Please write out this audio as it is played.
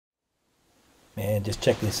And just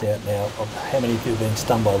check this out now. How many of you have been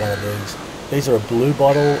stung by one of these? These are a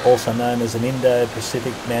bluebottle, also known as an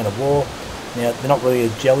Indo-Pacific Man of War. Now, they're not really a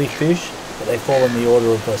jellyfish, but they fall in the order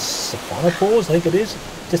of the siphonophores, I think it is.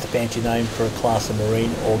 Just a fancy name for a class of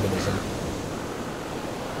marine organism.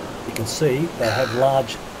 You can see they have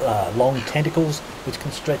large, long tentacles, which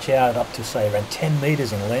can stretch out up to, say, around 10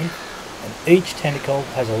 meters in length. And each tentacle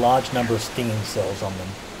has a large number of stinging cells on them.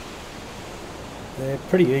 They're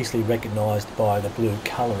pretty easily recognised by the blue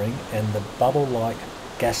colouring and the bubble-like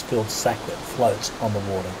gas-filled sac that floats on the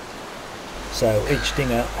water. So each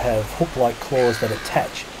stinger have hook-like claws that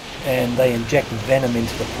attach, and they inject venom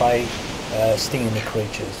into the prey, stinging the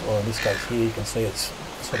creatures. Or in this case here, you can see it's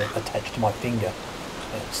sort of attached to my finger.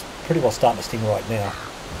 It's pretty well starting to sting right now.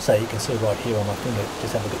 So you can see right here on my finger,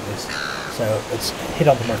 just have a look at this. So it's hit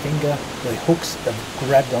onto my finger, the hooks have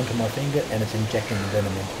grabbed onto my finger, and it's injecting the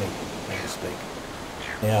venom into me, so to speak.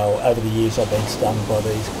 Now, over the years I've been stung by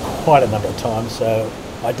these quite a number of times, so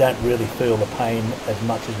I don't really feel the pain as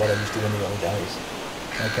much as what I used to in the early days.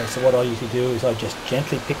 Okay, so what I usually do is I just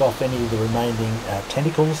gently pick off any of the remaining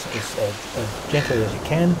tentacles as gently as you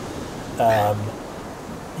can.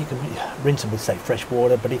 You can rinse them with, say, fresh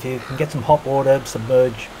water, but if you can get some hot water,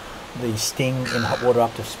 submerge the sting in hot water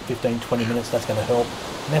up to 15-20 minutes, that's going to help.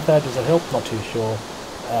 Method, does it help? Not too sure.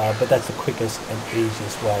 But that's the quickest and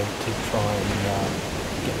easiest way to try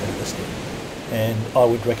and get rid of the sting. And I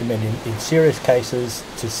would recommend in serious cases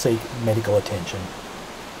to seek medical attention.